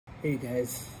Hey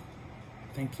guys,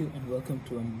 thank you and welcome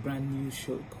to a brand new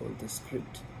show called The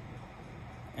Script.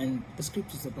 And The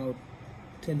Script is about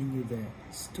telling you the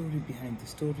story behind the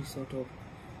story, sort of,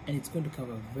 and it's going to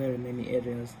cover very many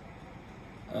areas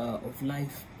of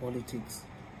life, politics,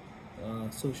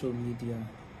 social media,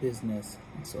 business,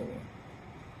 and so on.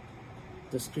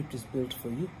 The Script is built for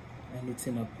you, and it's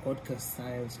in a podcast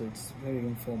style, so it's very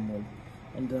informal.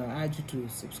 And I urge you to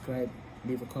subscribe,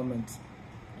 leave a comment,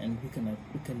 and we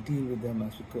can deal with them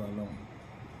as we go along.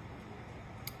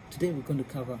 Today we're going to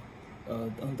cover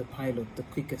on the pilot, the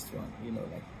quickest one,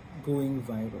 like going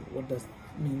viral. What does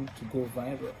it mean to go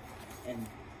viral, and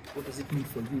what does it mean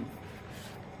for you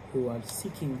who are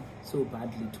seeking so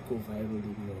badly to go viral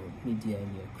in your media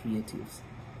and your creatives?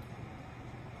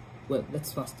 Well,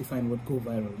 let's first define what go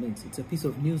viral means. It's a piece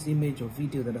of news, image, or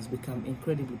video that has become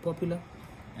incredibly popular,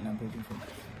 and I'm reading from my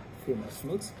famous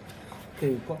notes.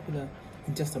 Very popular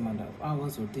in just a matter of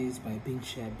hours or days by being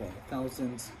shared by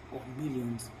thousands or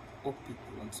millions of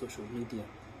people on social media.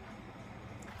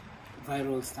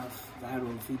 Viral stuff,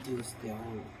 viral videos, they are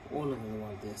all over the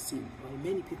world, they are seen. While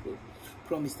many people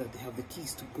promise that they have the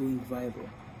keys to going viral,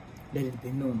 let it be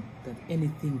known that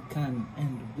anything can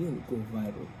and will go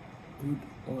viral, good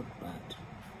or bad.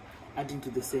 Adding to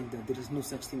the saying that there is no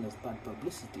such thing as bad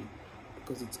publicity,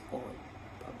 because it's all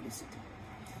publicity.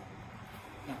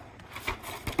 Now,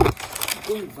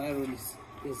 going viral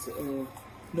is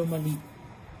normally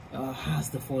has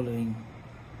the following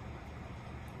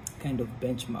kind of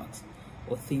benchmarks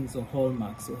or things or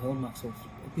hallmarks of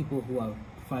people who are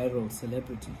viral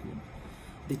celebrity who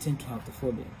they tend to have the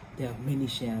following. They have many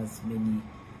shares, many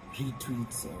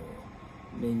retweets,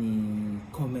 or many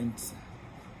comments.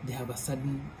 They have a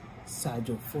sudden surge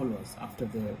of followers after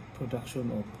the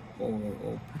production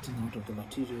or putting out of the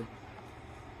material.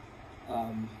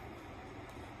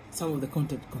 Some of the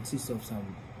content consists of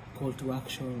some call to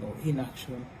action or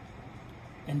inaction,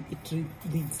 and it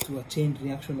leads to a chain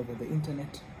reaction over the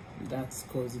internet. That's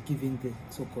giving the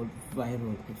so-called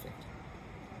viral effect.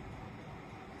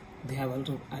 They have a lot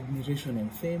of admiration and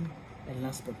fame, and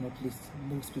last but not least,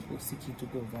 most people seeking to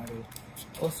go viral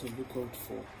also look out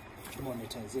for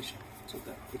monetization so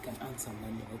that they can earn some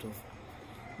money out of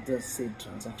the said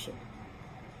transaction.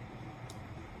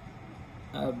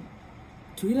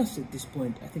 To illustrate this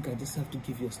point, I think I just have to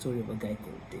give you a story of a guy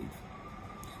called Dave.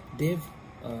 Dave,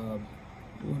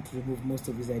 we want to remove most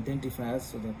of his identifiers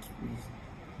so that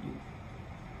you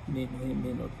may know him,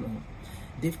 may not know him.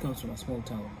 Dave comes from a small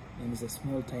town and is a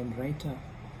small-time writer,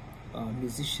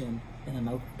 musician, and an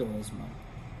outdoorsman.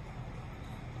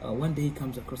 One day he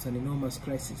comes across an enormous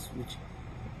crisis which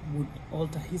would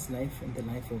alter his life and the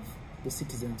life of the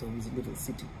citizens of his little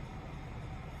city.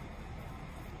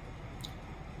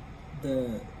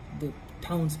 The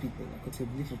townspeople, I could say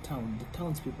the little town, the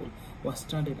townspeople were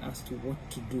stranded as to what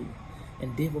to do,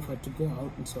 and Dave offered to go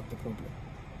out and solve the problem,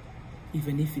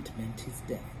 even if it meant his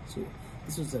death. So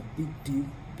this was a big deal,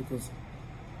 because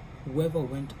whoever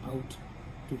went out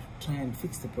to try and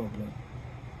fix the problem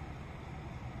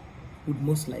would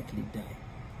most likely die.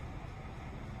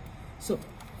 So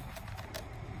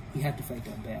he had to fight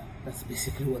a bear. That's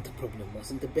basically what the problem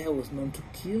was, and the bear was known to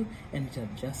kill, and it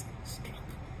had just struck.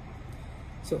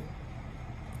 So,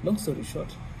 long story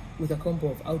short, with a combo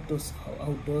of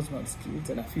outdoorsman skills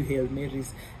and a few Hail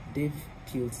Marys, Dave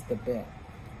kills the bear,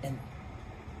 and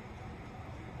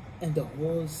the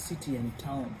whole city and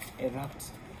town erupts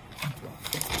into a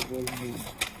festival mood.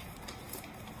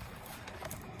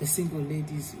 The single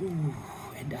ladies, ooh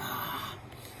and ah,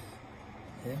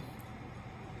 yeah,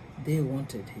 they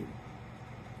wanted him.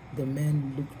 The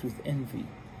men looked with envy.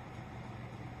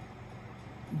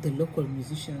 The local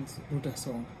musicians wrote a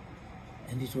song,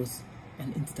 and it was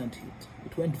an instant hit.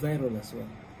 It went viral as well.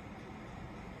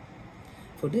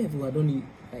 For Dave, who had only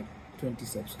like 20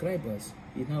 subscribers,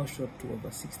 he now shot to over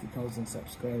 60,000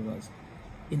 subscribers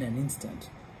in an instant.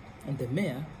 And the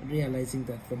mayor, realizing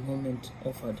that the moment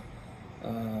offered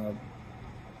a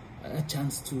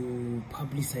chance to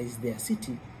publicize their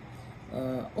city,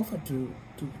 offered to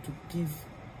give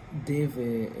Dave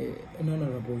an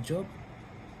honorable job,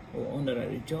 or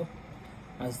honorary job,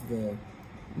 as the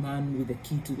man with the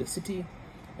key to the city,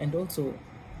 and also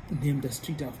named a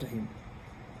street after him.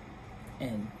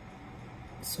 And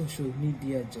social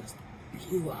media just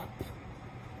blew up.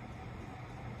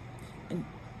 And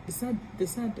the sad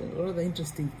or rather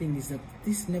interesting thing is that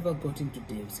this never got into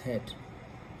Dave's head.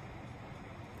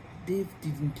 Dave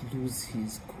didn't lose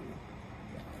his cool.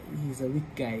 He's a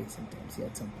weak guy sometimes, he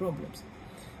had some problems.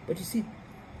 But you see,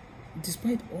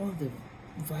 despite all the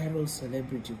viral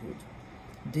celebrityhood,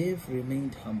 Dave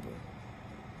remained humble.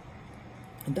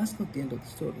 And that's not the end of the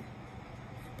story,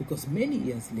 because many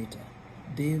years later,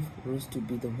 Dave rose to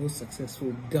be the most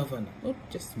successful governor, not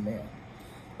just mayor,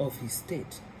 of his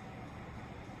state.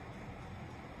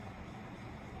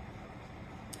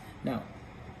 Now,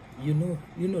 you know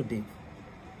Dave.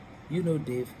 You know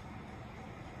Dave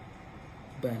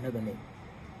by another name.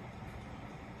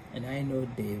 And I know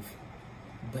Dave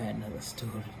by another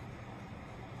story.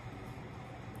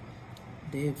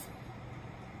 Dave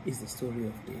is the story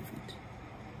of David,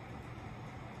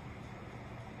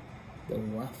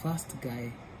 the first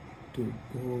guy to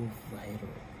go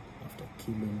viral after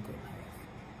killing Goliath.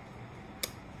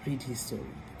 Read his story.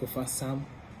 Go first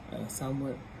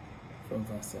Samuel from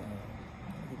verse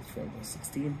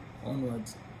 16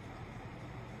 onwards,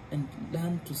 and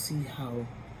learn to see how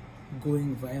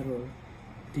going viral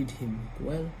did him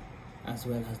well as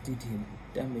did him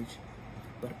damage.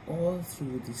 But all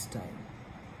through this time,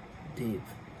 Dave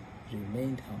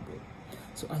remained humble.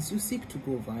 So as you seek to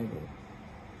go viral,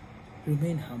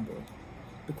 remain humble,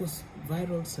 because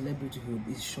viral celebrityhood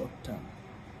is short term.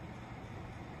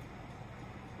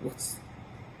 What's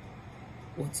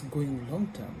going long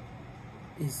term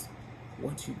is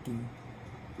what you do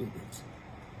with it.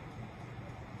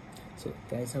 So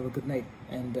guys, have a good night,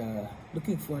 and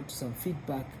looking forward to some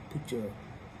feedback. Put your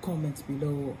comments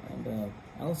below, and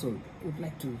I also would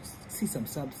like to see some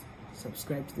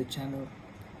subscribe to the channel.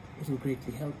 It will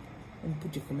greatly help. And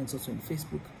put your comments also on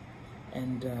Facebook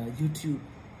and YouTube,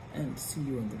 and see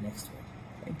you on the next one.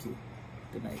 Thank you.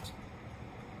 Good night.